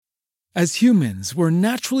As humans, we're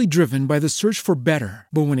naturally driven by the search for better.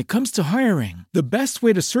 But when it comes to hiring, the best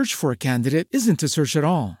way to search for a candidate isn't to search at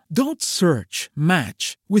all. Don't search,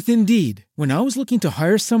 match with Indeed. When I was looking to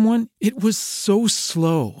hire someone, it was so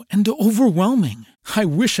slow and overwhelming. I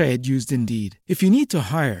wish I had used Indeed. If you need to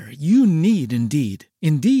hire, you need Indeed.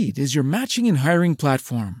 Indeed is your matching and hiring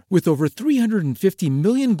platform with over 350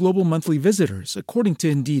 million global monthly visitors, according to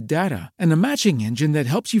Indeed data, and a matching engine that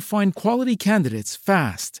helps you find quality candidates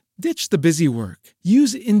fast. Ditch the busy work.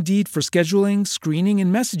 Use Indeed for scheduling, screening,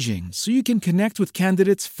 and messaging so you can connect with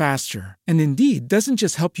candidates faster. And Indeed doesn't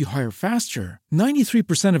just help you hire faster.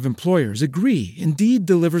 93% of employers agree Indeed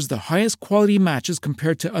delivers the highest quality matches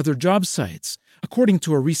compared to other job sites, according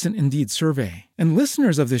to a recent Indeed survey. And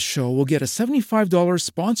listeners of this show will get a $75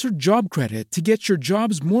 sponsored job credit to get your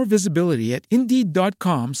jobs more visibility at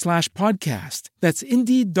Indeed.com/podcast. That's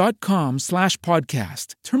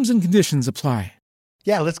Indeed.com/podcast. Terms and conditions apply.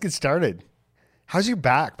 Yeah, let's get started. How's your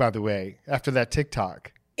back, by the way, after that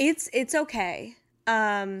TikTok? It's okay.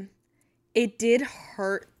 It did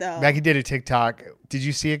hurt though. Maggie did a TikTok. Did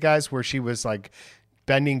you see it, guys, where she was like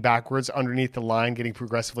bending backwards underneath the line, getting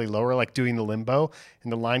progressively lower, like doing the limbo,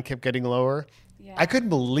 and the line kept getting lower? Yeah. I couldn't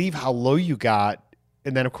believe how low you got.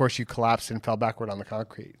 And then, of course, you collapsed and fell backward on the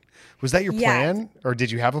concrete. Was that your plan? Or did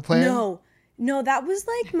you have a plan? No, that was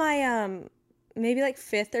like my maybe like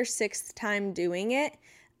 5th or 6th time doing it,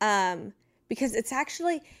 because it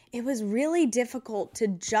was really difficult to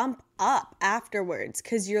jump up afterwards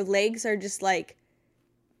because your legs are just like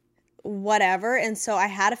whatever. And so I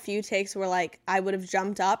had a few takes where like I would have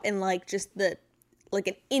jumped up and like just an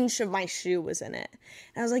inch of my shoe was in it.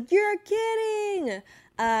 And I was like, you're kidding.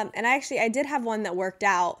 And I did have one that worked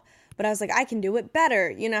out, but I was like, I can do it better.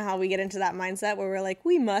 You know how we get into that mindset where we're like,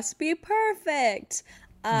 we must be perfect.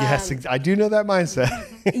 Yes, I do know that mindset.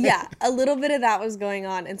 Yeah, a little bit of that was going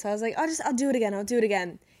on. And so I was like, I'll do it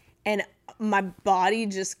again. And my body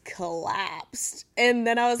just collapsed. And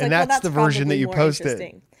then I was like, that's the version that you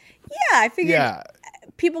posted. Yeah, I figured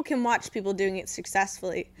people can watch people doing it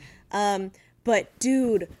successfully. But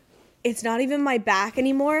dude, it's not even my back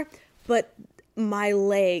anymore, but my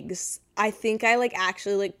legs. I think I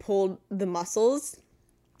actually pulled the muscles.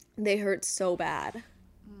 They hurt so bad.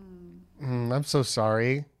 I'm so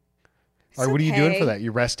sorry. All right, what are you doing for that?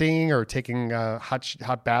 You resting or taking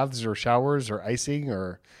hot baths or showers or icing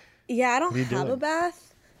or? Yeah, I don't have a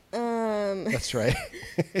bath. That's right.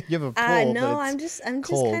 You have a pool. No, I'm just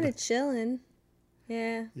kind of chilling.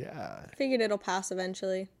 Yeah. Yeah. Figured it'll pass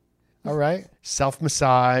eventually. All right.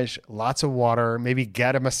 Self-massage, lots of water. Maybe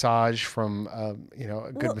get a massage from a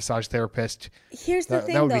good massage therapist. Here's the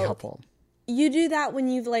thing, that would be helpful. You do that when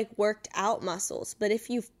you've worked out muscles, but if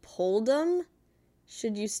you've pulled them,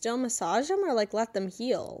 should you still massage them or let them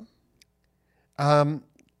heal?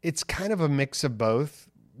 It's kind of a mix of both.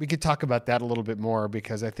 We could talk about that a little bit more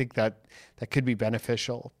because I think that could be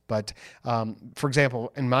beneficial. But for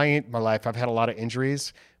example, in my life, I've had a lot of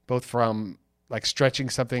injuries, both from stretching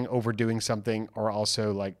something, overdoing something, or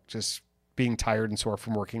also just being tired and sore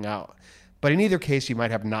from working out. But in either case, you might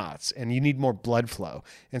have knots and you need more blood flow.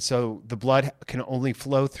 And so the blood can only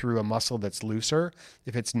flow through a muscle that's looser.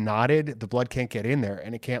 If it's knotted, the blood can't get in there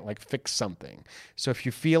and it can't fix something. So if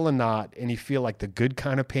you feel a knot and you feel the good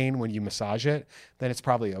kind of pain when you massage it, then it's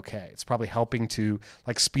probably okay. It's probably helping to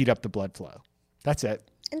speed up the blood flow. That's it.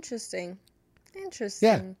 Interesting.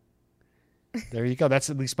 Yeah. There you go. That's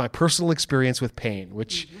at least my personal experience with pain,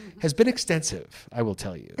 which has been extensive, I will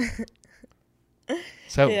tell you.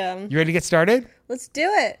 So, You ready to get started? Let's do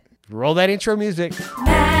it. Roll that intro music.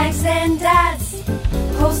 Mags and Dads,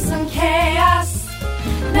 wholesome chaos.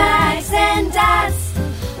 Mags and Dads,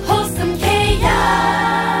 wholesome chaos.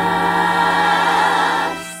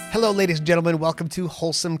 Hello, ladies and gentlemen. Welcome to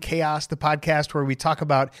Wholesome Chaos, the podcast where we talk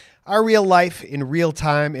about our real life in real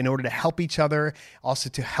time in order to help each other, also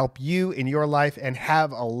to help you in your life and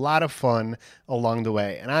have a lot of fun along the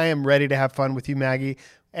way. And I am ready to have fun with you, Maggie.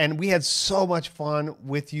 And we had so much fun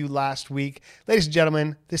with you last week. Ladies and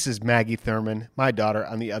gentlemen, this is Maggie Thurman, my daughter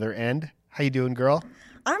on the other end. How you doing, girl?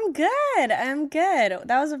 I'm good.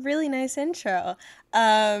 That was a really nice intro.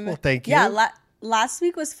 Well, thank you. Yeah, last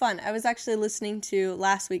week was fun. I was actually listening to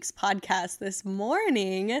last week's podcast this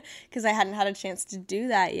morning because I hadn't had a chance to do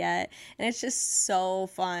that yet. And it's just so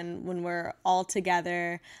fun when we're all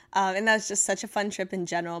together. And that was just such a fun trip in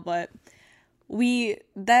general. But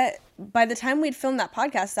by the time we'd filmed that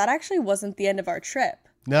podcast, that actually wasn't the end of our trip.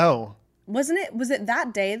 No. Wasn't it? Was it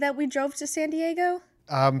that day that we drove to San Diego?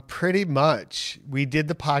 Pretty much. We did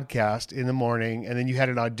the podcast in the morning, and then you had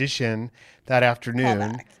an audition that afternoon.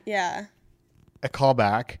 Callback. Yeah. A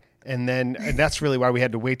callback. And that's really why we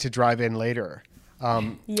had to wait to drive in later.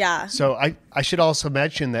 Yeah. So I should also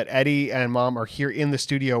mention that Eddie and Mom are here in the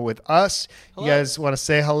studio with us. Hello. You guys want to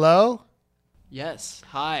say hello? Yes.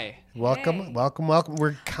 Hi. Welcome.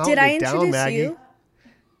 We're counting Did I it down, introduce Maggie. you?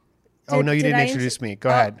 Oh, no, you did didn't I introduce me. Go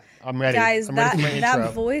ahead. I'm ready. Guys, I'm ready for my intro.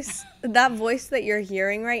 that voice that you're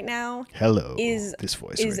hearing right now Hello. is this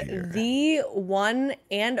voice is right here. the one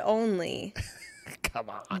and only Come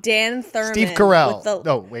on. Dan Thurman. Steve Carell. With the,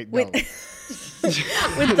 No, wait, no.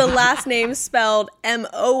 with the last name spelled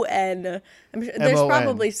M-O-N. I'm sure there's M-O-N.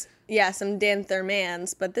 probably some Dan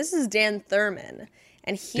Thurmans, but this is Dan Thurman,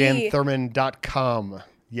 and he DanThurman.com.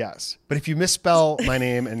 Yes. But if you misspell my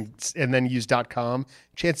name and then use .com,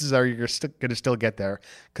 chances are you're going to still get there,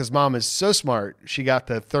 because Mom is so smart. She got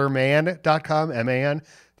the Thurman.com, M-A-N,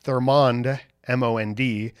 Thurmond,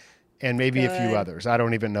 M-O-N-D, and maybe a few Good. others I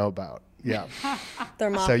don't even know about. Yeah.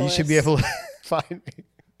 Thermopolis. So you should be able to find me.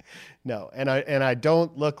 No, and I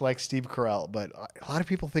don't look like Steve Carell, but a lot of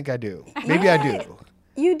people think I do. Maybe I do.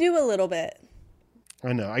 You do a little bit.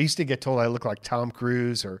 I know. I used to get told I look like Tom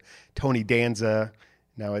Cruise or Tony Danza.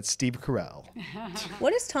 Now it's Steve Carell.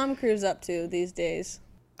 What is Tom Cruise up to these days?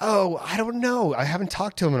 Oh, I don't know. I haven't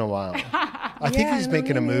talked to him in a while. I think Yeah, he's I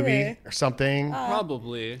making a don't movie either. or something.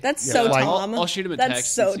 Probably. That's Yeah, so like- Tom. I'll shoot him a That's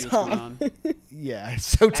text. so and see what's going Tom. on. Yeah, it's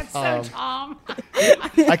so Tom. Tom.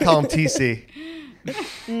 I call him TC.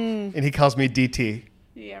 And he calls me DT.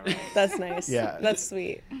 Yeah, right. That's nice. Yeah. That's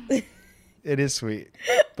sweet. It is sweet.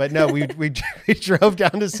 But no, we drove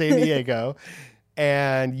down to San Diego,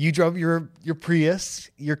 and you drove your Prius,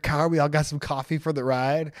 your car. We all got some coffee for the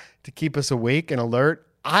ride to keep us awake and alert.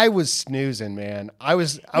 I was snoozing, man. I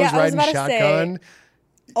was riding about to shotgun.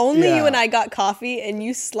 Only Yeah. you and I got coffee, and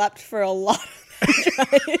you slept for a lot of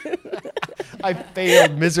that drive. I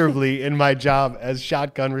failed miserably in my job as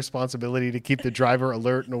shotgun responsibility to keep the driver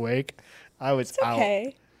alert and awake. I was out.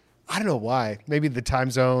 Okay. I don't know why. Maybe the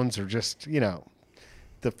time zones or just,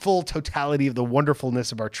 the full totality of the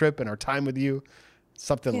wonderfulness of our trip and our time with you.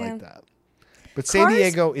 Something Yeah. like that. But San Cars-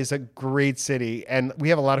 Diego is a great city, and we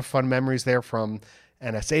have a lot of fun memories there from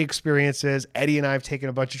NSA experiences. Eddie and I have taken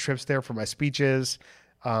a bunch of trips there for my speeches.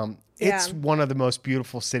 It's Yeah. one of the most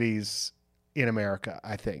beautiful cities in America,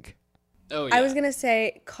 I think. Oh yeah. I was gonna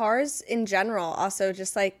say cars in general also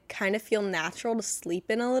just like kind of feel natural to sleep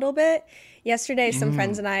in a little bit. Yesterday, some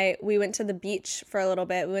friends and I, we went to the beach for a little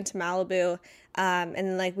bit. We went to Malibu,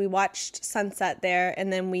 and like we watched sunset there,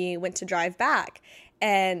 and then we went to drive back.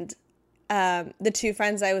 And the two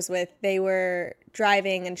friends I was with, they were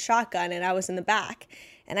driving and shotgun, and I was in the back.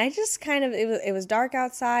 And I just kind of, it was dark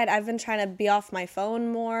outside. I've been trying to be off my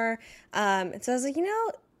phone more. And so I was like,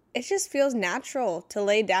 it just feels natural to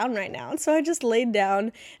lay down right now. And so I just laid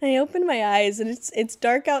down and I opened my eyes, and it's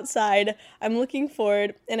dark outside. I'm looking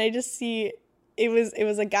forward, and I just see it was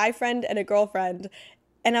a guy friend and a girlfriend.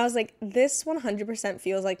 And I was like, this 100%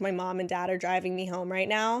 feels like my mom and dad are driving me home right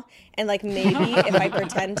now. And like maybe if I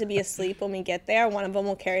pretend to be asleep when we get there, one of them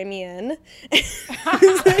will carry me in.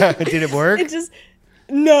 Did it work? It just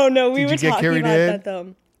no, we Did were you get talking carried about in? that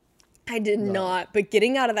though. I did not, but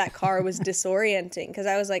getting out of that car was disorienting because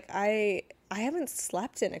I was like, I haven't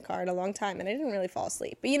slept in a car in a long time, and I didn't really fall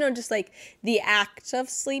asleep. But just like the act of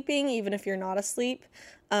sleeping, even if you're not asleep.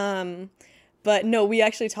 But no, we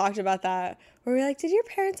actually talked about that. Where we were like, did your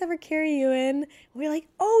parents ever carry you in? And we were like,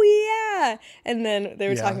 oh yeah. And then they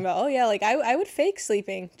were Yeah. talking about, oh yeah, like I would fake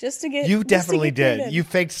sleeping just to get. You just to definitely get carried did. in. You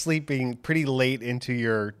faked sleeping pretty late into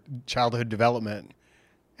your childhood development.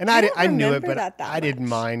 And I I don't knew it, remember but that I didn't much.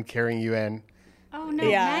 mind carrying you in. Oh no,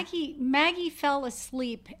 Yeah. Maggie fell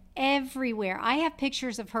asleep everywhere. I have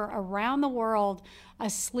pictures of her around the world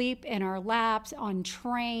asleep in our laps, on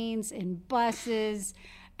trains, in buses,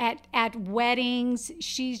 at weddings.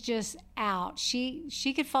 She's just out.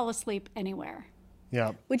 She could fall asleep anywhere.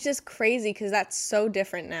 Yeah. Which is crazy because that's so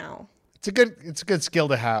different now. It's a good skill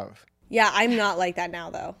to have. Yeah, I'm not like that now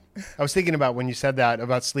though. I was thinking about when you said that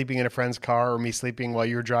about sleeping in a friend's car or me sleeping while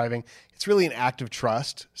you were driving. It's really an act of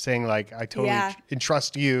trust, saying like, I totally Yeah.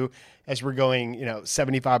 entrust you as we're going,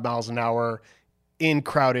 75 miles an hour in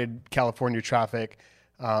crowded California traffic.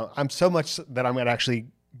 I'm so much that I'm going to actually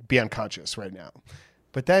be unconscious right now.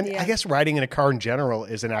 But then Yeah. I guess riding in a car in general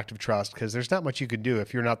is an act of trust because there's not much you can do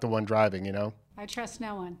if you're not the one driving, I trust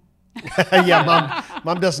no one. Yeah,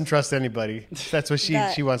 mom doesn't trust anybody. That's what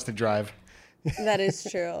she wants to drive. That is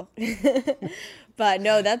true. But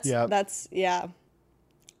no, that's Yeah. yeah.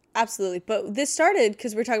 Absolutely. But this started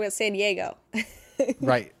because we're talking about San Diego.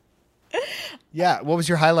 Right. Yeah. What was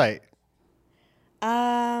your highlight?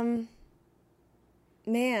 Man.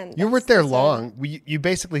 You weren't there long. You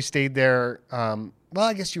basically stayed there Well,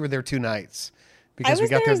 I guess you were there 2 nights I because we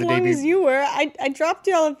was got there there as the long day as you were. I dropped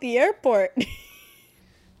y'all at the airport.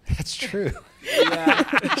 That's true.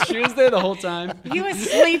 Yeah. She was there the whole time. He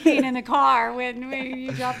was sleeping in the car when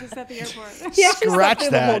you dropped us at the airport. Yeah, she slept Scratch through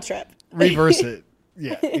that. the whole trip. Reverse it.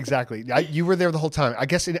 Yeah, exactly. You were there the whole time. I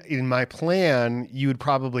guess in my plan, you would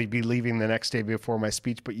probably be leaving the next day before my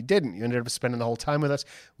speech, but you didn't. You ended up spending the whole time with us.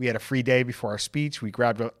 We had a free day before our speech. We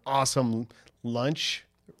grabbed an awesome lunch,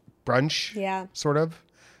 brunch, Yeah. sort of.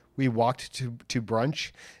 We walked to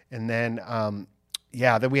brunch, and then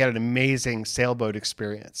then we had an amazing sailboat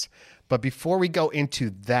experience. But before we go into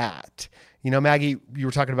that, Maggie, you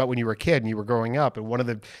were talking about when you were a kid and you were growing up, and one of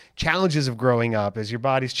the challenges of growing up as your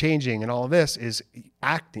body's changing and all of this is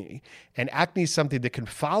acne. And acne is something that can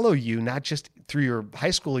follow you, not just through your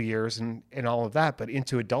high school years and all of that, but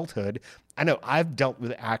into adulthood. I know I've dealt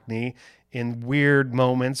with acne in weird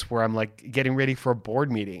moments where I'm like getting ready for a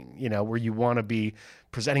board meeting, where you want to be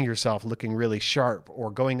presenting yourself looking really sharp,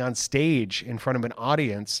 or going on stage in front of an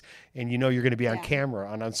audience and you're going to be on camera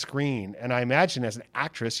on screen. And I imagine as an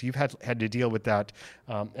actress, you've had to deal with that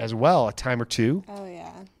as well a time or two. Oh,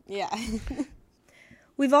 yeah. Yeah.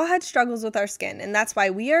 We've all had struggles with our skin, and that's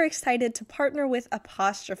why we are excited to partner with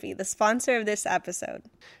Apostrophe, the sponsor of this episode.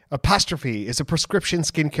 Apostrophe is a prescription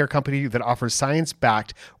skincare company that offers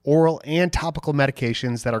science-backed oral and topical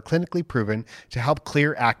medications that are clinically proven to help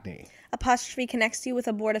clear acne. Apostrophe connects you with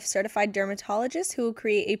a board of certified dermatologists who will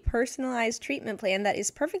create a personalized treatment plan that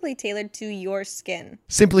is perfectly tailored to your skin.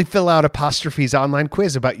 Simply fill out Apostrophe's online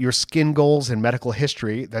quiz about your skin goals and medical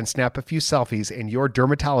history, then snap a few selfies, and your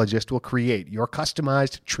dermatologist will create your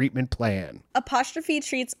customized treatment plan. Apostrophe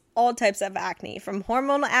treats all types of acne, from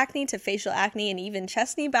hormonal acne to facial acne and even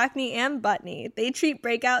chestney, backney, and buttney. They treat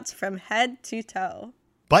breakouts from head to toe.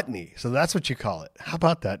 Buttney, so that's what you call it. How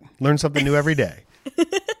about that? Learn something new every day.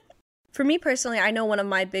 For me personally, I know one of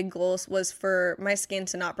my big goals was for my skin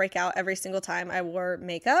to not break out every single time I wore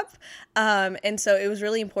makeup. And so it was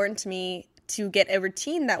really important to me to get a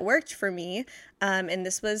routine that worked for me. And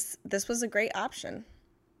this was a great option.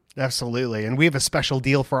 Absolutely. And we have a special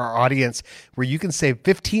deal for our audience where you can save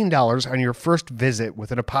 $15 on your first visit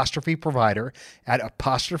with an Apostrophe provider at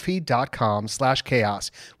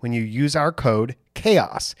apostrophe.com/chaos when you use our code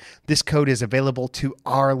CHAOS. This code is available to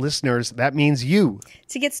our listeners. That means you.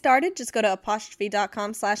 To get started, just go to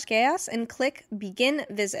apostrophe.com/chaos and click begin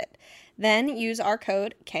visit. Then use our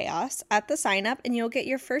code CHAOS at the sign up and you'll get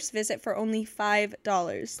your first visit for only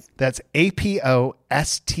 $5. That's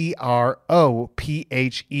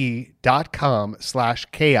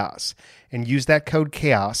apostrophe.com/chaos and use that code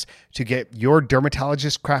CHAOS to get your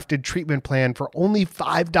dermatologist crafted treatment plan for only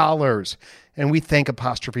 $5. And we thank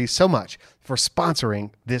Apostrophe so much for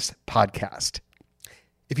sponsoring this podcast.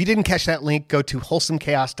 If you didn't catch that link, go to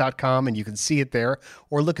wholesomechaos.com and you can see it there,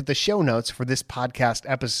 or look at the show notes for this podcast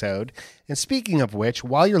episode. And speaking of which,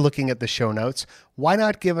 while you're looking at the show notes, why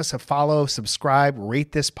not give us a follow, subscribe,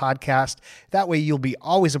 rate this podcast? That way you'll be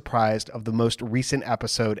always apprised of the most recent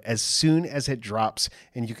episode as soon as it drops,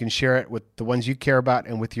 and you can share it with the ones you care about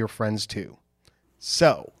and with your friends too.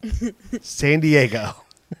 So, San Diego.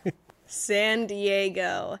 San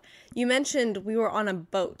Diego. You mentioned we were on a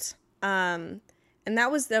boat. And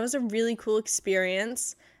that was a really cool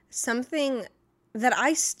experience. Something that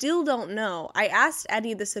I still don't know. I asked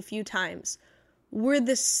Eddie this a few times. Were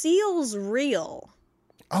the seals real?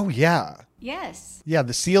 Oh, yeah. Yes. Yeah,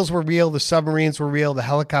 the seals were real. The submarines were real. The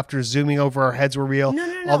helicopters zooming over our heads were real.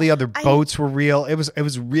 No. All the other boats were real. It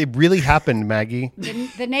really happened, Maggie.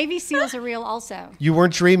 The Navy SEALs are real also. You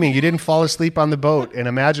weren't dreaming. You didn't fall asleep on the boat and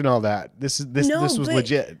imagine all that. This was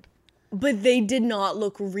legit. But they did not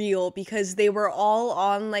look real because they were all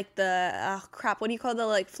on like the what do you call the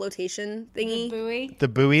like flotation thingy? The buoy. The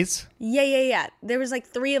buoys? Yeah. There was like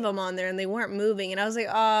 3 of them on there and they weren't moving. And I was like,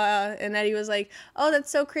 and Eddie was like, oh,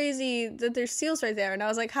 that's so crazy that there's seals right there. And I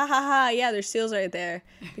was like, ha, yeah, there's seals right there.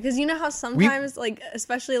 Because you know how sometimes like,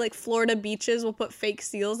 especially like Florida beaches will put fake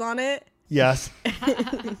seals on it? Yes.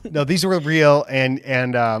 No, these were real, and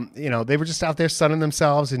they were just out there sunning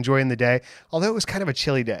themselves, enjoying the day. Although it was kind of a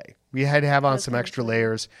chilly day, we had to have on some extra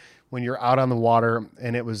layers when you're out on the water,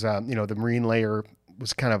 and it was the marine layer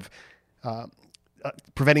was kind of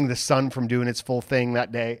preventing the sun from doing its full thing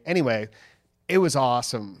that day. Anyway, it was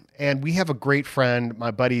awesome, and we have a great friend,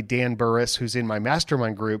 my buddy Dan Burris, who's in my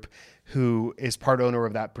mastermind group, who is part owner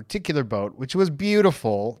of that particular boat, which was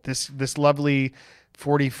beautiful. This lovely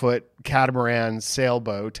 40-foot catamaran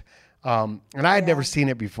sailboat. And I had never seen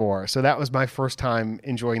it before. So that was my first time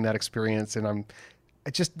enjoying that experience. And I'm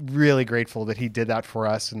just really grateful that he did that for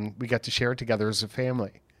us and we got to share it together as a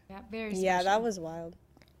family. Yeah, very special. Yeah, that was wild.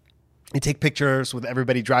 You take pictures with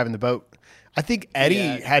everybody driving the boat. I think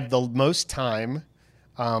Eddie had the most time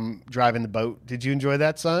driving the boat. Did you enjoy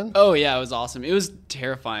that, son? Oh yeah, it was awesome. It was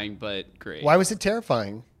terrifying, but great. Why was it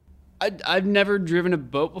terrifying? I've never driven a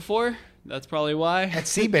boat before. That's probably why. At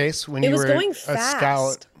Sea Base, when It you was were going a fast.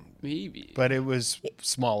 scout, Maybe. but it was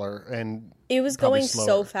smaller and It was probably going so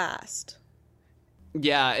slower. fast.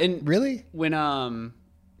 Yeah, and Really? when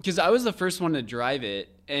because I was the first one to drive it,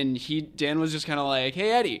 and Dan was just kind of like,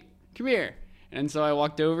 "Hey Eddie, come here," and so I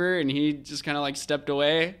walked over, and he just kind of like stepped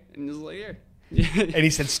away and was like, "Here." And he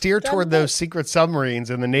said, steer toward those secret submarines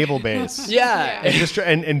in the naval base. Yeah. And, just,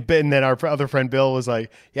 and then our other friend Bill was like,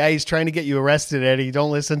 yeah, he's trying to get you arrested, Eddie.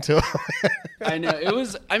 Don't listen to him. I know. It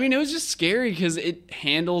was just scary because it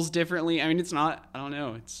handles differently. I mean, it's not, I don't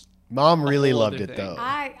know. It's Mom really whole loved other it, thing. though.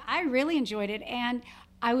 I really enjoyed it, and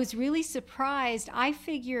I was really surprised. I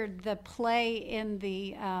figured the play in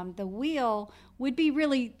the wheel would be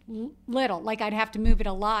really little. Like I'd have to move it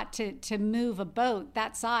a lot to move a boat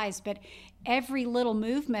that size, but every little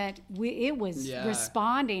movement, it was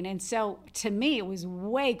responding. And so to me, it was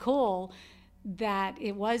way cool that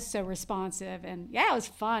it was so responsive. And yeah, it was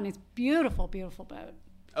fun. It's beautiful, beautiful boat.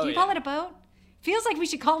 Do you call it a boat? Feels like we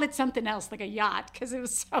should call it something else, like a yacht, because it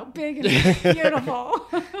was so big and beautiful.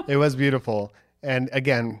 It was beautiful. And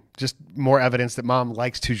again, just more evidence that Mom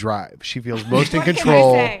likes to drive. She feels most in What can I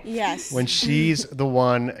control say? Yes. when she's the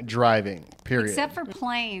one driving, period. Except for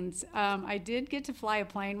planes. I did get to fly a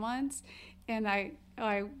plane once, and I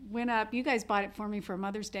went up. You guys bought it for me for a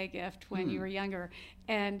Mother's Day gift when you were younger.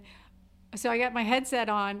 And so I got my headset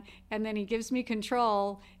on, and then he gives me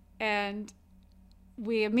control, and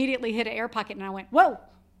we immediately hit an air pocket, and I went, whoa,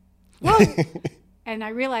 whoa. And I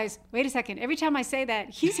realized, wait a second, every time I say that,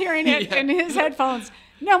 he's hearing it in his headphones.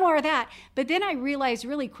 No more of that. But then I realized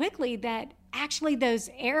really quickly that actually those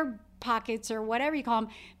air pockets or whatever you call them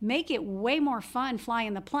make it way more fun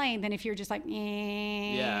flying the plane than if you're just like,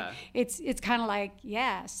 Yeah. It's kind of like,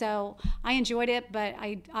 yeah. So I enjoyed it, but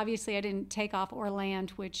I didn't take off or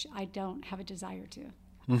land, which I don't have a desire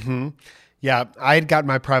to. Yeah, I had gotten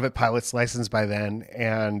my private pilot's license by then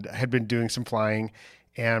and had been doing some flying.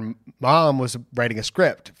 And Mom was writing a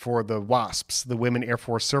script for the WASPs, the Women Air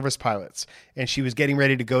Force Service Pilots. And she was getting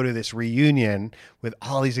ready to go to this reunion with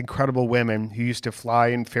all these incredible women who used to fly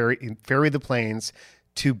and ferry the planes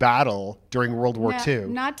to battle during World War II.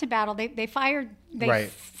 Not to battle. They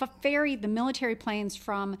Right. ferried the military planes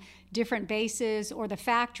from different bases or the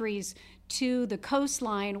factories to the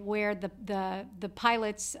coastline where the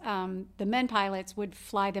pilots, the men pilots, would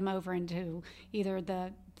fly them over into either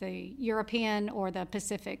the European or the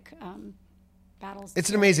Pacific battles. It's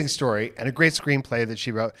an amazing story and a great screenplay that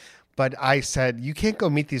she wrote. But I said, you can't go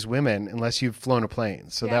meet these women unless you've flown a plane.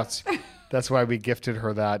 So Yeah. that's why we gifted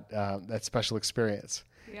her that special experience.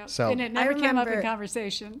 Yep. So And it never came up in remember-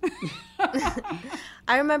 conversation.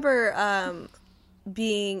 I remember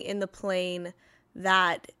being in the plane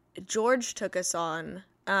that George took us on.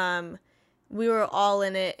 We were all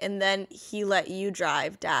in it, and then he let you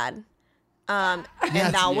drive, Dad. And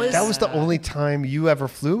that was the only time you ever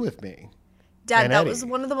flew with me. Dad. and That Eddie. was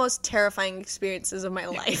one of the most terrifying experiences of my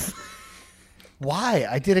life. Why?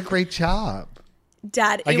 I did a great job.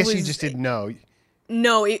 Dad, I guess you just didn't know.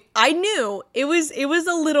 No, I knew it was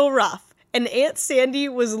a little rough, and Aunt Sandy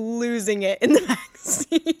was losing it in the back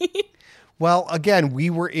seat. Well, again, we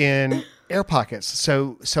were in air pockets.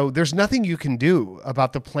 So there's nothing you can do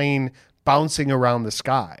about the plane bouncing around the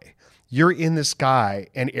sky. You're in the sky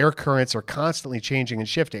and air currents are constantly changing and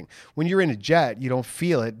shifting. When you're in a jet, you don't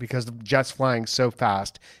feel it because the jet's flying so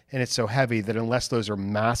fast and it's so heavy that unless those are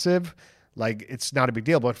massive, like it's not a big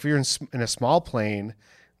deal. But if you're in a small plane,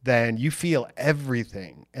 then you feel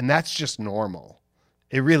everything. And that's just normal.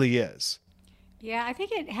 It really is. Yeah, I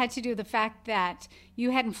think it had to do with the fact that you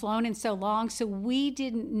hadn't flown in so long, so we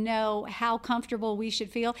didn't know how comfortable we should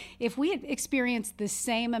feel. If we had experienced the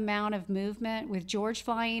same amount of movement with George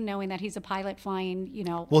flying, knowing that he's a pilot flying,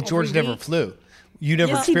 Well, George every never week- flew. You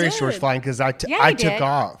never Yes, he experienced George did. flying because I Yeah, he took did.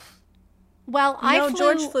 off. Well, No,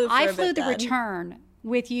 George flew for I a flew bit the then. return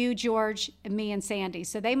with you, George, me, and Sandy.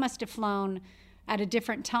 So they must have flown at a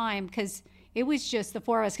different time because it was just the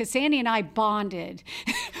four of us. Because Sandy and I bonded.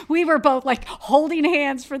 We were both like holding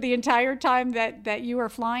hands for the entire time that you were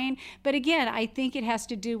flying. But again, I think it has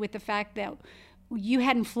to do with the fact that you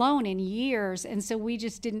hadn't flown in years, and so we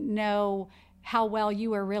just didn't know how well you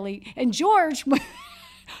were really. And George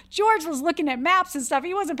George was looking at maps and stuff.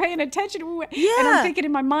 He wasn't paying attention. And Yeah. I'm thinking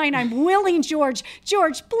in my mind, I'm willing George,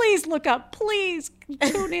 please look up. Please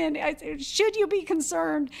tune in. Should you be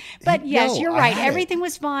concerned? But yes, No, you're I right. had it. Everything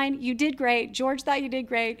was fine. You did great. George thought you did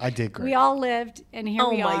great. I did great. We all lived, and here Oh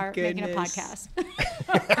we my are making a goodness.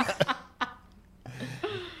 podcast.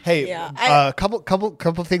 Hey, Yeah, a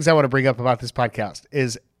couple things I want to bring up about this podcast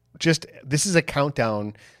is just this is a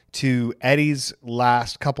countdown to Eddie's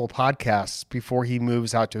last couple podcasts before he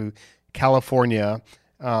moves out to California,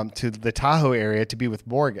 to the Tahoe area to be with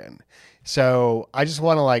Morgan. So I just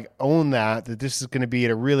want to like own that this is going to be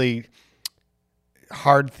a really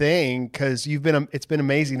hard thing because it's been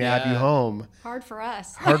amazing to have you Yeah. home. Hard for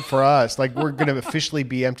us. Hard for us. Like we're going to officially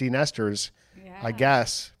be empty nesters, I Yeah.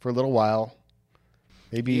 guess, for a little while.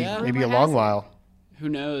 Maybe Yeah. maybe a Rumor long has it. while. Who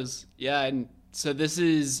knows? Yeah, and so this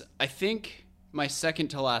is, I think, my second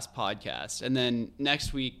to last podcast, and then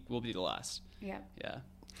next week will be the last. Yeah. Yeah.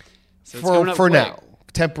 So it's coming up For quick. now,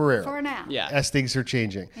 temporarily, For now. Yeah. as things are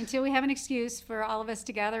changing. Until we have an excuse for all of us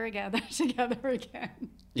to gather together again.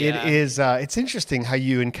 Yeah. It is. It's interesting how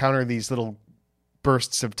you encounter these little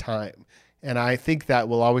bursts of time, and I think that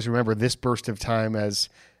we'll always remember this burst of time as,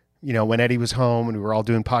 you know, when Eddie was home and we were all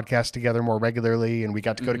doing podcasts together more regularly, and we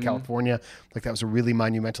got to go to California. Like that was a really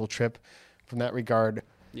monumental trip from that regard.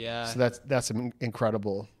 Yeah. So that's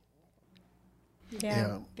incredible.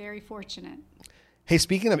 Yeah. Very fortunate. Hey,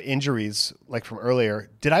 speaking of injuries, like from earlier,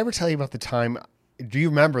 did I ever tell you about the time? Do you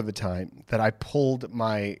remember the time that I pulled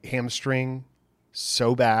my hamstring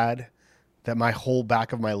so bad that my whole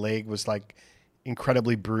back of my leg was like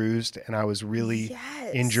incredibly bruised and I was really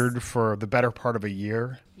Yes. injured for the better part of a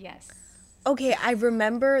year? Yes. Okay, I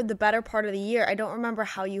remember the better part of the year. I don't remember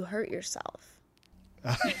how you hurt yourself.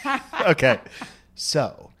 Okay.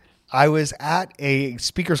 So I was at a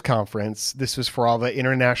speakers conference. This was for all the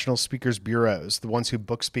international speakers bureaus, the ones who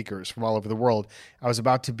book speakers from all over the world. I was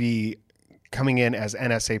about to be coming in as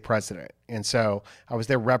NSA president. And so I was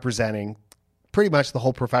there representing pretty much the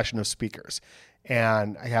whole profession of speakers.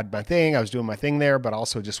 And I had my thing, I was doing my thing there, but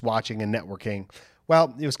also just watching and networking.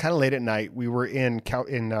 Well, it was kind of late at night. We were in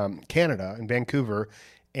Canada, in Vancouver,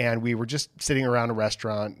 and we were just sitting around a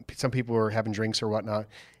restaurant. Some people were having drinks or whatnot.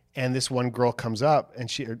 And this one girl comes up and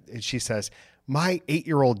she says, "My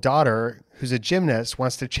 8-year-old daughter, who's a gymnast,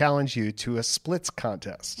 wants to challenge you to a splits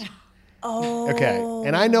contest." Oh. Okay.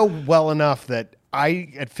 And I know well enough that I,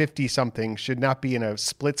 at 50 something, should not be in a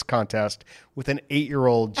splits contest with an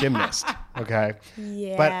 8-year-old gymnast. Okay.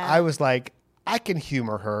 Yeah. But I was like, I can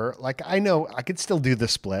humor her. Like, I know I could still do the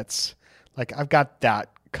splits. Like, I've got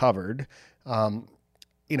that covered.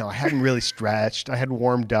 You know, I hadn't really stretched. I hadn't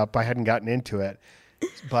warmed up. I hadn't gotten into it.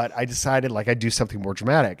 But I decided like I'd do something more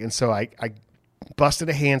dramatic. And so I busted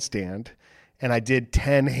a handstand and I did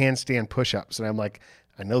 10 handstand push-ups. And I'm like,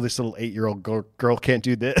 I know this little 8-year-old girl can't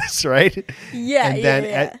do this, right? Yeah, And then,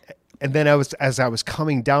 yeah. and then as I was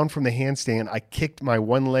coming down from the handstand, I kicked my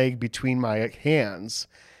one leg between my hands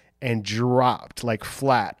and dropped like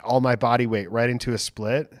flat, all my body weight right into a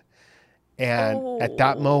split. And at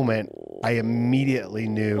that moment, I immediately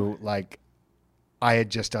knew like I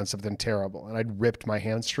had just done something terrible and I'd ripped my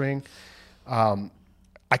hamstring.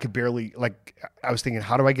 I could barely, like, I was thinking,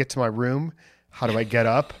 how do I get to my room? How do I get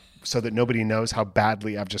up so that nobody knows how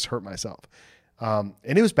badly I've just hurt myself? And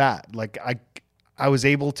it was bad. Like I was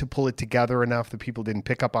able to pull it together enough that people didn't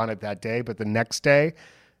pick up on it that day, but the next day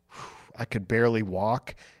I could barely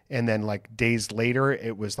walk. And then like days later,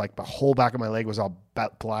 it was like the whole back of my leg was all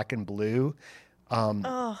black and blue.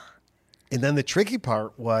 And then the tricky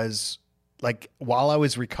part was like, while I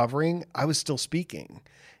was recovering, I was still speaking.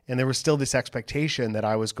 And there was still this expectation that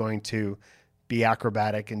I was going to be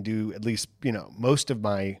acrobatic and do at least, you know, most of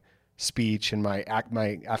my speech and my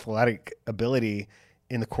athletic ability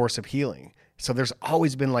in the course of healing. So there's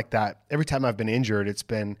always been like that. Every time I've been injured, it's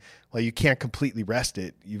been, well, you can't completely rest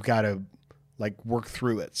it. You've got to like work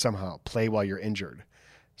through it somehow, play while you're injured.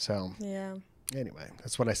 So Yeah. anyway,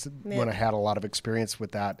 that's what I said when I had a lot of experience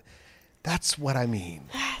with that. That's what I mean.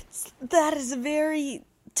 That is very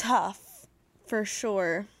tough, for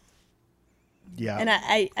sure. Yeah. And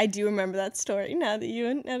I do remember that story now that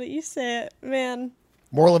you say it, man.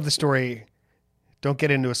 Moral of the story, don't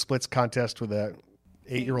get into a splits contest with a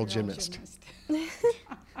 8-year-old gymnast.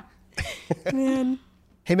 Man,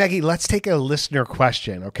 Hey, Maggie, let's take a listener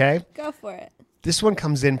question, okay? go for it. This one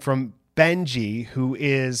comes in from Benji, who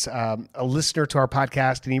is a listener to our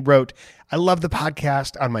podcast, and he wrote, "I love the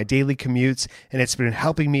podcast on my daily commutes, and it's been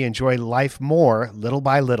helping me enjoy life more, little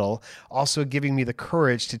by little, also giving me the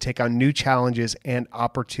courage to take on new challenges and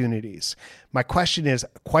opportunities. My question is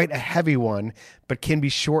quite a heavy one, but can be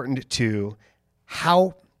shortened to,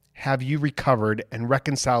 how have you recovered and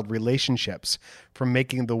reconciled relationships from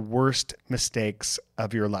making the worst mistakes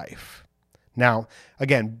of your life? Now,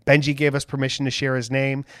 again, Benji gave us permission to share his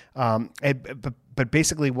name, but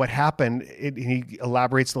basically what happened, he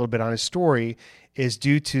elaborates a little bit on his story, is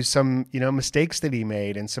due to some, mistakes that he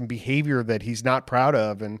made and some behavior that he's not proud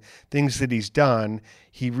of and things that he's done.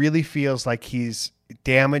 He really feels like he's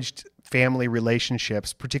damaged family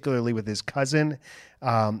relationships, particularly with his cousin,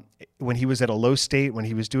 when he was at a low state, when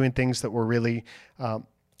he was doing things that were really,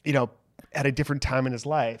 at a different time in his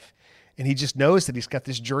life. And he just knows that he's got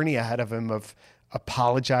this journey ahead of him of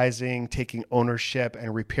apologizing, taking ownership,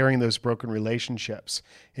 and repairing those broken relationships.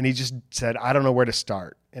 And he just said, I don't know where to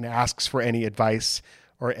start, and asks for any advice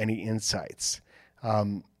or any insights.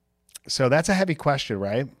 So that's a heavy question,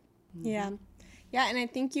 right? Yeah. Yeah, and I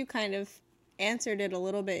think you kind of answered it a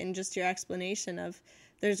little bit in just your explanation of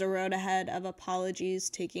there's a road ahead of apologies,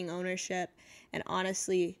 taking ownership, and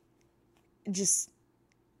honestly just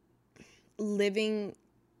living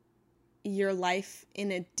your life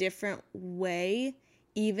in a different way,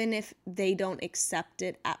 even if they don't accept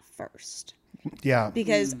it at first. Yeah.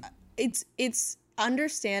 Because it's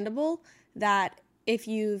understandable that if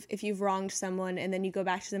you've wronged someone and then you go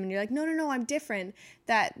back to them and you're like, no, I'm different,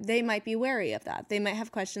 that they might be wary of that. They might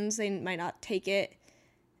have questions. They might not take it,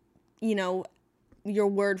 your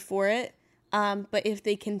word for it. But if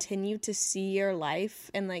they continue to see your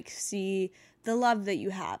life and like see the love that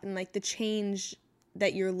you have and like the change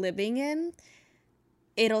that you're living in,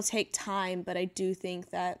 it'll take time, but I do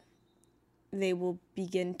think that they will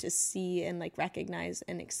begin to see and like recognize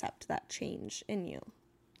and accept that change in you.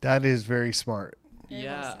 That is very smart.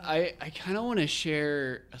 Yeah, I kind of want to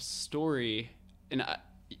share a story, and I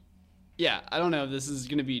don't know if this is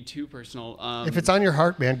going to be too personal. If it's on your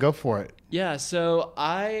heart, man, go for it. Yeah, so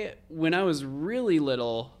when I was really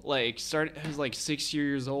little, I was like 6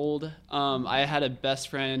 years old, I had a best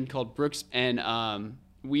friend called Brooks, and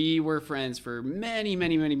we were friends for many,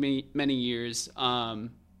 many, many, many, many years. The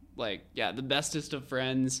bestest of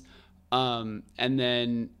friends. And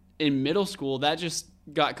then in middle school, that just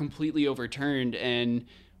got completely overturned, and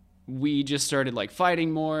we just started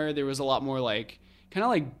fighting more. There was a lot more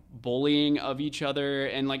kind of bullying of each other,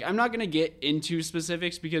 and I'm not gonna get into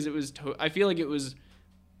specifics because it was I feel like it was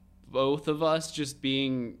both of us just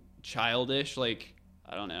being childish. I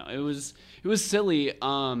don't know, it was silly,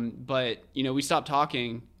 but we stopped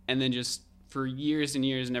talking, and then just for years and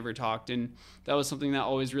years never talked, and that was something that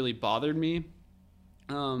always really bothered me,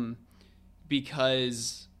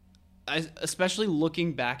 because especially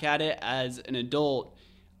looking back at it as an adult,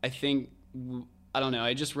 I think, I don't know,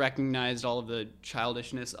 I just recognized all of the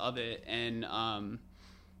childishness of it. And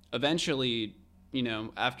eventually,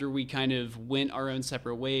 after we kind of went our own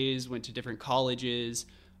separate ways, went to different colleges,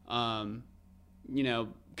 kind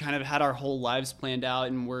of had our whole lives planned out,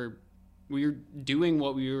 and we were doing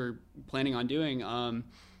what we were planning on doing,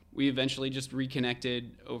 we eventually just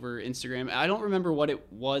reconnected over Instagram. I don't remember what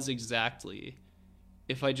it was exactly,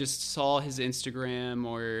 if I just saw his Instagram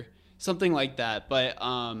or something like that, but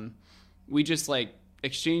we just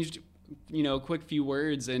exchanged, a quick few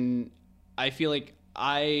words, and I feel like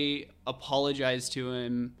I apologized to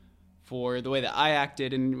him for the way that I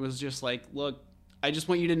acted, and was just look, I just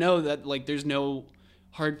want you to know that there's no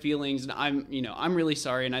hard feelings, and I'm really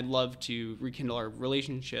sorry, and I'd love to rekindle our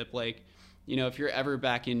relationship. If you're ever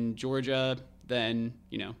back in Georgia, then,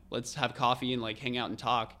 let's have coffee and hang out and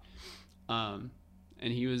talk.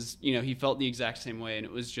 And he was, he felt the exact same way, and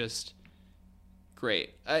it was just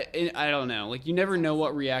great. I don't know, you never know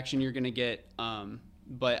what reaction you're going to get.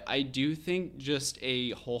 But I do think just a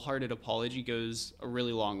wholehearted apology goes a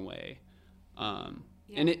really long way.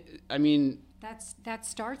 And that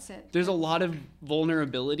starts it. There's a lot of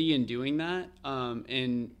vulnerability in doing that.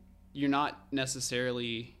 And you're not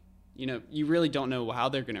necessarily, you really don't know how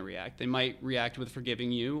they're going to react. They might react with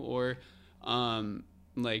forgiving you, or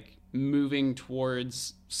moving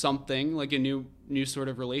towards something a new sort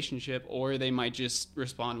of relationship, or they might just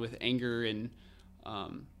respond with anger and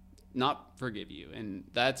not forgive you, and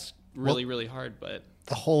that's really hard. But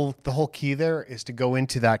the whole key there is to go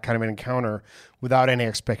into that kind of an encounter without any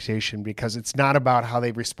expectation, because it's not about how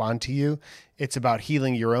they respond to you. It's about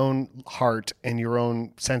healing your own heart and your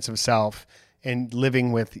own sense of self and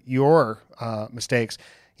living with your mistakes.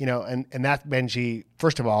 And that, Benji,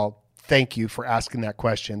 first of all, thank you for asking that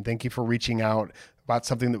question. Thank you for reaching out about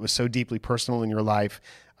something that was so deeply personal in your life.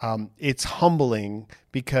 It's humbling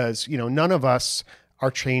because, none of us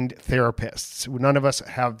are trained therapists. None of us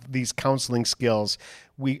have these counseling skills.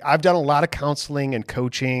 I've done a lot of counseling and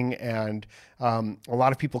coaching, and a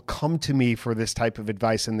lot of people come to me for this type of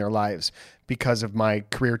advice in their lives because of my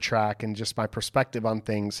career track and just my perspective on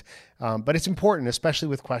things. But it's important, especially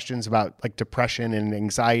with questions about like depression and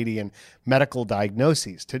anxiety and medical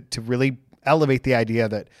diagnoses, to really elevate the idea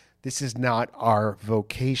that this is not our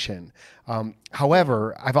vocation.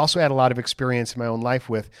 However, I've also had a lot of experience in my own life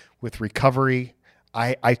with recovery.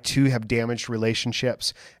 I too have damaged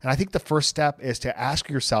relationships. And I think the first step is to ask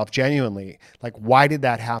yourself genuinely, like, why did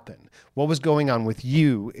that happen? What was going on with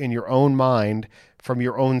you in your own mind from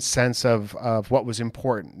your own sense of what was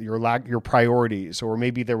important, your priorities, or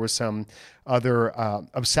maybe there was some other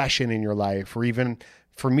obsession in your life, or even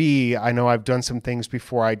for me, I know I've done some things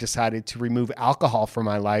before I decided to remove alcohol from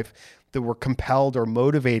my life that were compelled or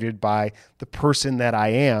motivated by the person that I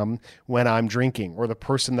am when I'm drinking, or the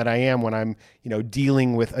person that I am when I'm,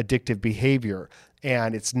 dealing with addictive behavior.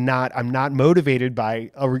 And I'm not motivated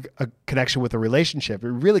by a connection with a relationship.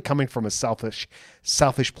 It's really coming from a selfish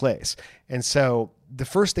place. And so the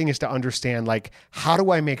first thing is to understand, like, how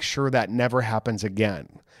do I make sure that never happens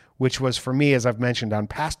again? Which was, for me, as I've mentioned on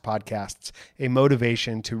past podcasts, a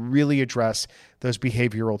motivation to really address those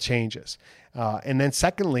behavioral changes. And then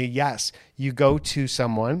secondly, yes, you go to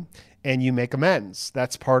someone and you make amends.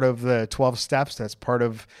 That's part of the 12 steps. That's part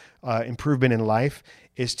of improvement in life,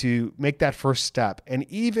 is to make that first step. And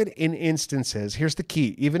even in instances, here's the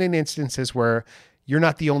key, even in instances where you're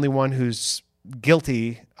not the only one who's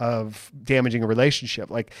guilty of damaging a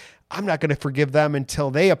relationship, like, I'm not going to forgive them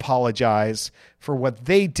until they apologize for what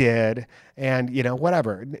they did and,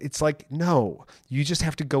 whatever. It's like, no, you just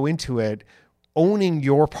have to go into it owning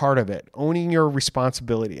your part of it, owning your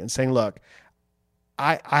responsibility, and saying, look,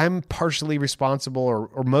 I'm partially responsible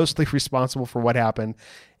or mostly responsible for what happened,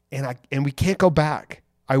 and we can't go back.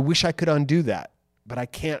 I wish I could undo that, but I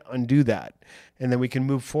can't undo that. And then we can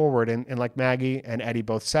move forward. And like Maggie and Eddie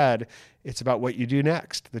both said, it's about what you do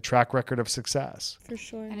next, the track record of success. For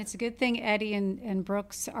sure. And it's a good thing Eddie and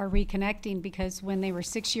Brooks are reconnecting, because when they were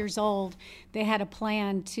 6 years old, they had a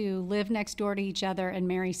plan to live next door to each other and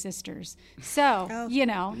marry sisters. So,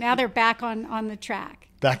 now they're back on the track.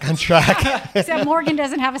 Back on track. Except Morgan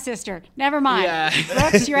doesn't have a sister. Never mind. Yeah.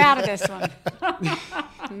 Brooks, you're out of this one.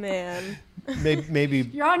 Man. Maybe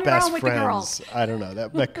you're on your best own with friends. The girls. I don't know.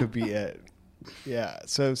 That could be it. Yeah.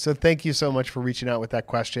 So thank you so much for reaching out with that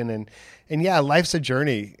question. And yeah, life's a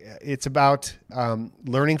journey. It's about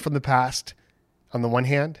learning from the past on the one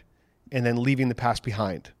hand, and then leaving the past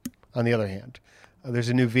behind on the other hand. There's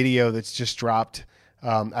a new video that's just dropped.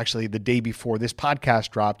 Actually, the day before this podcast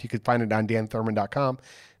dropped. You could find it on danthurman.com,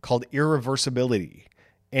 called Irreversibility.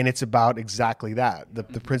 And it's about exactly that.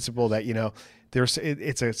 The principle that,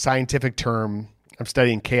 it's a scientific term. I'm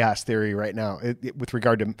studying chaos theory right now with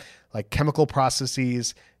regard to like chemical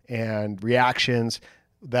processes and reactions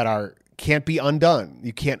that can't be undone.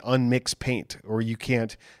 You can't unmix paint, or you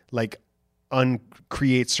can't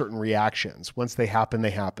uncreate certain reactions. Once they happen,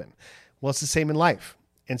 they happen. Well, it's the same in life.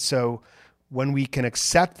 And so when we can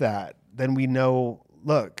accept that, then we know,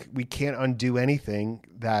 look, we can't undo anything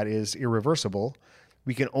that is irreversible.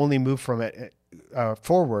 We can only move from it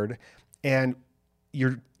forward, and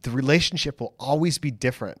the relationship will always be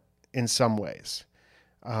different in some ways,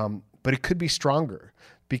 but it could be stronger,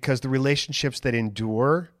 because the relationships that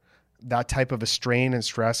endure that type of a strain and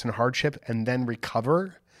stress and hardship and then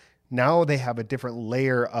recover, now they have a different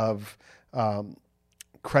layer of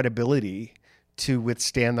credibility to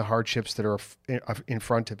withstand the hardships that are in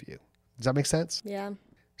front of you. Does that make sense? Yeah.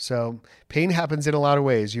 So pain happens in a lot of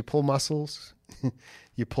ways. You pull muscles,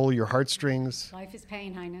 you pull your heartstrings. Life is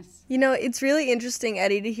pain, Highness. It's really interesting,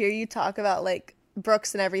 Eddie, to hear you talk about like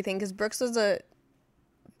Brooks and everything, because Brooks was a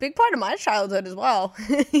big part of my childhood as well.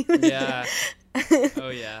 Yeah. Oh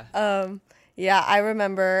yeah. Yeah, I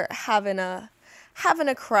remember having a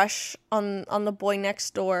crush on the boy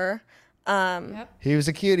next door. Yep. He was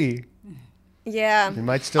a cutie. Yeah. He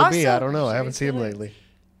might still be. Also, I don't know. I haven't seen him lately.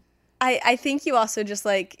 I think you also just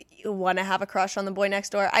like want to have a crush on the boy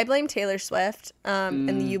next door. I blame Taylor Swift in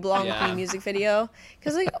the "You Belong With Me" music video,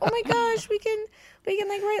 because like, oh my gosh, we can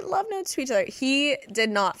like write love notes to each other. He did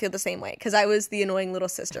not feel the same way, because I was the annoying little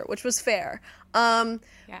sister, which was fair.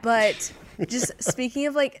 But just speaking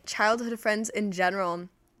of like childhood friends in general,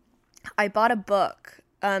 I bought a book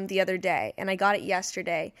the other day, and I got it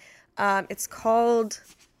yesterday. It's called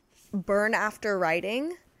Burn After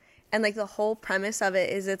Writing. And like the whole premise of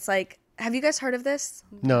it is, it's like, have you guys heard of this?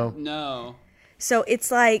 No. So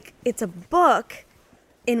it's like, it's a book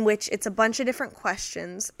in which it's a bunch of different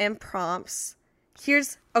questions and prompts.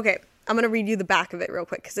 I'm going to read you the back of it real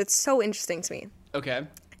quick because it's so interesting to me. Okay.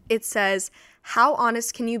 It says, how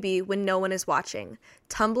honest can you be when no one is watching?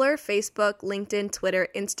 Tumblr, Facebook, LinkedIn, Twitter,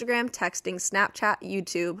 Instagram, texting, Snapchat,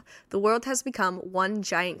 YouTube. The world has become one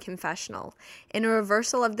giant confessional. In a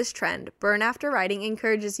reversal of this trend, Burn After Writing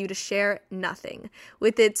encourages you to share nothing.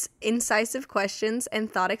 With its incisive questions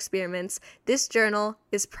and thought experiments, this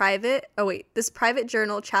private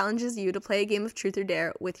journal challenges you to play a game of truth or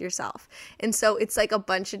dare with yourself. And so it's like a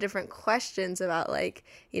bunch of different questions about like,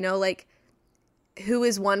 you know, like who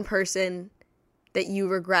is one person that you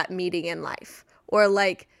regret meeting in life? Or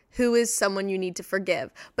like, who is someone you need to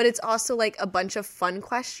forgive? But it's also like a bunch of fun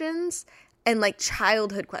questions and like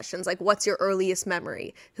childhood questions. Like, what's your earliest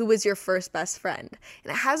memory? Who was your first best friend?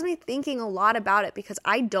 And it has me thinking a lot about it because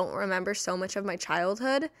I don't remember so much of my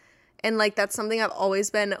childhood. And like, that's something I've always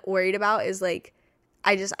been worried about is like,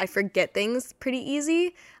 I forget things pretty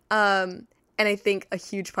easy. And I think a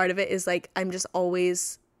huge part of it is like, I'm just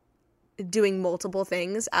always doing multiple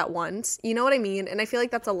things at once. You know what I mean? And I feel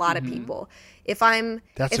like that's a lot of people. If I'm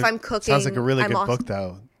cooking, sounds like a really good book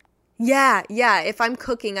though. Yeah. If I'm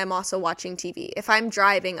cooking, I'm also watching TV. If I'm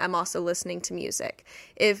driving, I'm also listening to music.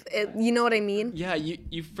 You know what I mean? Yeah,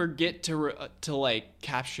 you forget to like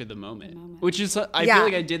capture the moment. Which is I feel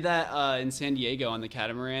like I did that in San Diego on the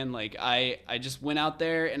catamaran. Like I just went out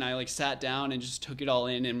there and I like sat down and just took it all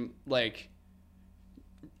in and like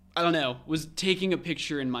I don't know, was taking a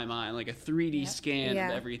picture in my mind, like a 3D scan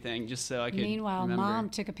of everything, just so I could Meanwhile, remember. Mom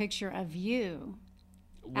took a picture of you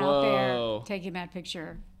Whoa. out there taking that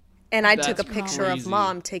picture. And I That's took a picture crazy. of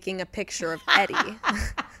Mom taking a picture of Eddie.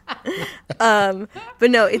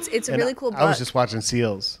 But no, it's a really cool book. I was just watching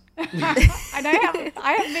seals. And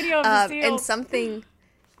I have video of the seals. And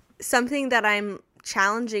something that I'm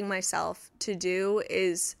challenging myself to do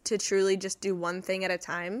is to truly just do one thing at a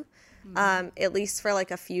time. At least for like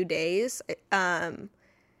a few days, where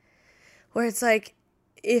it's like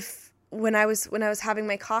when I was having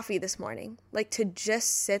my coffee this morning, like to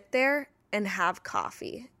just sit there and have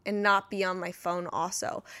coffee and not be on my phone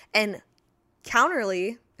also. And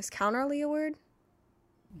counterly, is counterly a word?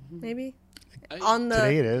 Maybe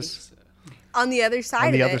Today it is. on the other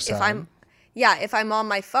side the of other it, side. if I'm on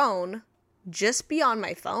my phone, just be on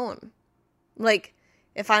my phone. Like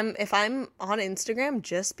if I'm on Instagram,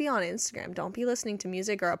 just be on Instagram. Don't be listening to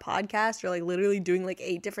music or a podcast or like literally doing like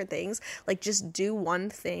 8 different things. Like just do one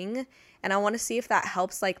thing. And I want to see if that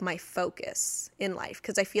helps like my focus in life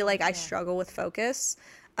because I feel like I struggle with focus.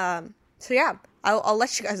 So yeah, I'll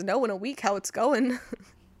let you guys know in a week how it's going.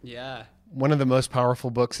 Yeah. One of the most powerful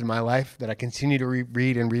books in my life that I continue to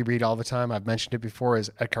read and reread all the time, I've mentioned it before,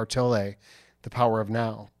 is Eckhart Tolle, The Power of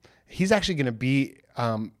Now. He's actually going to be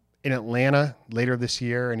in Atlanta later this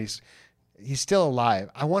year, and he's still alive.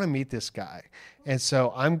 I want to meet this guy. And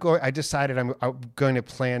so I decided I'm going to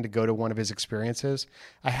plan to go to one of his experiences.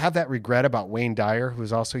 I have that regret about Wayne Dyer, who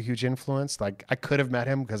is also a huge influence. Like I could have met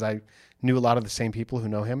him because I knew a lot of the same people who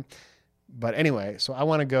know him. But anyway, so I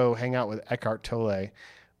want to go hang out with Eckhart Tolle.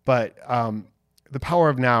 But The Power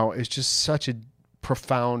of Now is just such a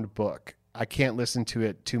profound book. I can't listen to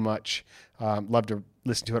it too much. Love to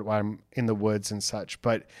listen to it while I'm in the woods and such.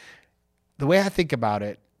 But the way I think about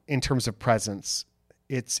it in terms of presence,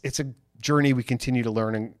 it's a journey we continue to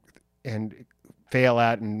learn and fail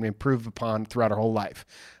at and improve upon throughout our whole life.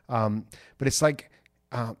 But it's like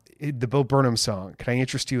the Bo Burnham song, "Can I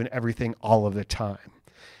interest you in everything all of the time?"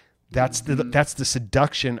 That's the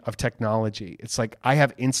seduction of technology. It's like I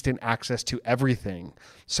have instant access to everything,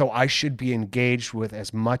 so I should be engaged with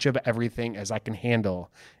as much of everything as I can handle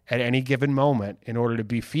at any given moment in order to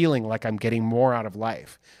be feeling like I'm getting more out of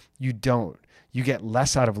life. You don't. You get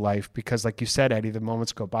less out of life because, like you said, Eddie, the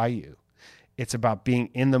moments go by you. It's about being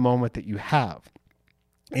in the moment that you have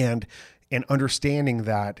and understanding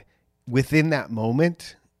that within that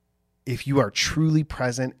moment, if you are truly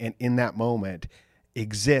present and in that moment,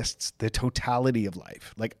 exists the totality of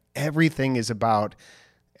life. Like everything is about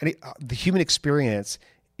the human experience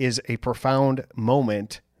is a profound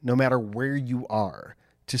moment, no matter where you are,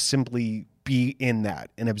 to simply be in that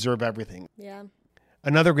and observe everything. Yeah.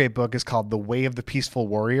 Another great book is called The Way of the Peaceful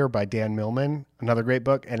Warrior by Dan Millman. Another great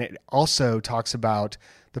book. And it also talks about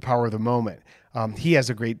the power of the moment. He has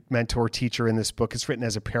a great mentor teacher in this book. It's written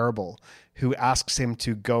as a parable, who asks him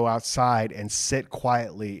to go outside and sit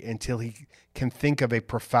quietly until he can think of a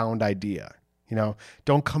profound idea. You know,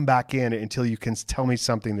 don't come back in until you can tell me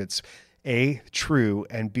something that's A, true,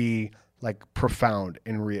 and B, like profound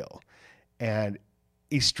and real. And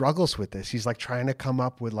he struggles with this. He's like trying to come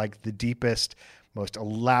up with like the deepest, most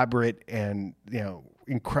elaborate and,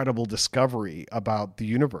 incredible discovery about the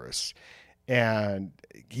universe. and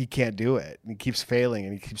he can't do it. And he keeps failing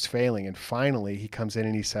and he keeps failing. And finally he comes in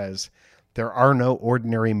and he says, there are no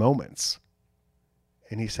ordinary moments.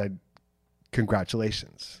 And he said,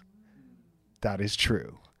 congratulations. That is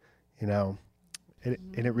true. You know, and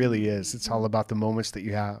it really is. It's all about the moments that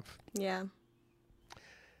you have. Yeah.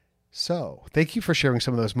 So thank you for sharing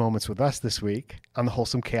some of those moments with us this week on the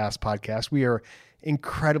Wholesome Chaos Podcast. We are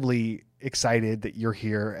incredibly excited that you're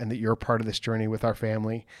here and that you're a part of this journey with our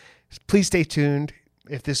family. Please stay tuned.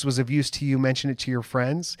 If this was of use to you, mention it to your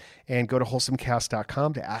friends and go to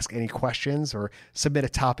wholesomechaos.com to ask any questions or submit a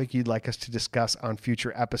topic you'd like us to discuss on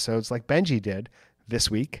future episodes like Benji did this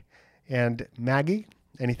week. And Maggie,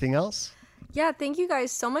 anything else? Yeah, thank you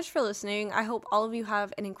guys so much for listening. I hope all of you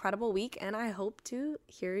have an incredible week, and I hope to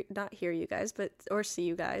not hear you guys, or see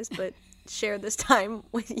you guys, but share this time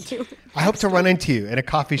with you. I hope to run into you in a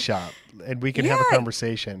coffee shop and we can have a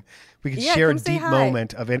conversation. We can share a deep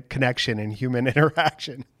moment of connection and human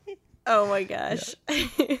interaction. Oh my gosh.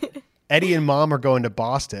 Yeah. Eddie and Mom are going to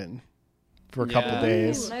Boston for a couple of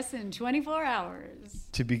days. Less than 24 hours.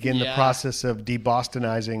 To begin the process of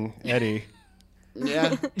de-Bostonizing Eddie. Yeah.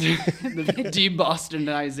 The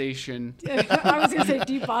de-Bostonization. I was going to say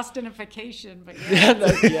de-Bostonification, but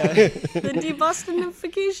The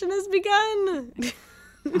de-Bostonification has begun.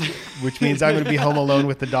 Which means I'm going to be home alone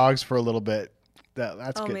with the dogs for a little bit.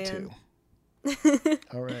 That's good too.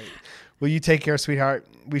 All right. Well, you take care, sweetheart.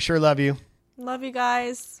 We sure love you. Love you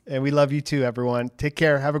guys. And we love you too, everyone. Take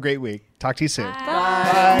care. Have a great week. Talk to you soon.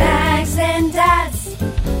 Bye. Max and Dad's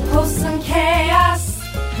Wholesome Chaos.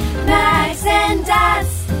 Max and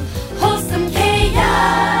Dad's Wholesome Chaos.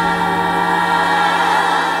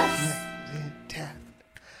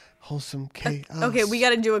 Wholesome Chaos. Okay, we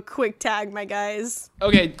got to do a quick tag, my guys.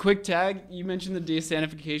 Okay, quick tag. You mentioned the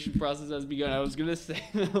de-sanification process has begun. I was going to say,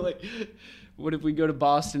 like, what if we go to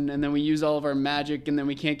Boston and then we use all of our magic and then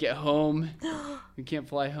we can't get home? We can't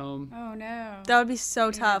fly home. Oh, no. That would be so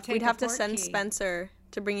tough. take We'd the have to port send key. Spencer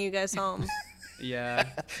to bring you guys home. Yeah.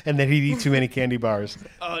 And then he'd eat too many candy bars.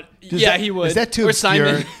 He would. Is that too or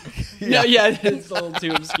obscure? Simon. No, it's a little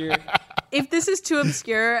too obscure. If this is too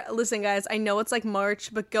obscure, listen, guys, I know it's like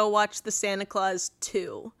March, but go watch the Santa Claus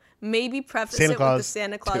 2. Maybe preface Santa it Claus with the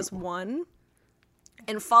Santa Claus 2. 1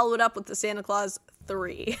 and follow it up with the Santa Claus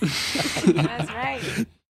 3. That's right.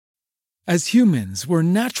 As humans, we're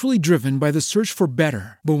naturally driven by the search for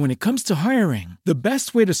better. But when it comes to hiring, the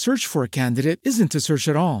best way to search for a candidate isn't to search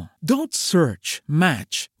at all. Don't search,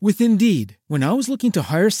 match with Indeed. When I was looking to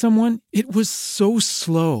hire someone, it was so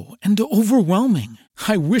slow and overwhelming.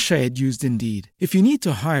 I wish I had used Indeed. If you need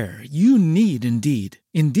to hire, you need Indeed.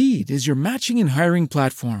 Indeed is your matching and hiring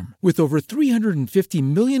platform with over 350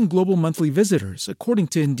 million global monthly visitors, according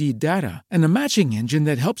to Indeed data, and a matching engine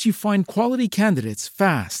that helps you find quality candidates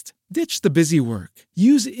fast. Ditch the busy work.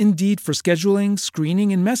 Use Indeed for scheduling,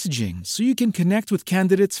 screening, and messaging so you can connect with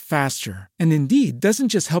candidates faster. And Indeed doesn't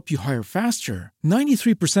just help you hire faster.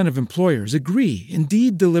 93% of employers agree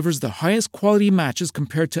Indeed delivers the highest quality matches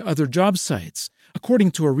compared to other job sites,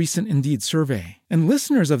 according to a recent Indeed survey. And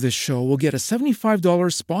listeners of this show will get a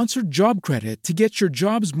 $75 sponsored job credit to get your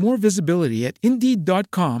jobs more visibility at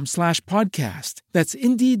Indeed.com/podcast. That's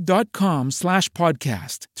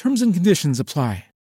Indeed.com/podcast. Terms and conditions apply.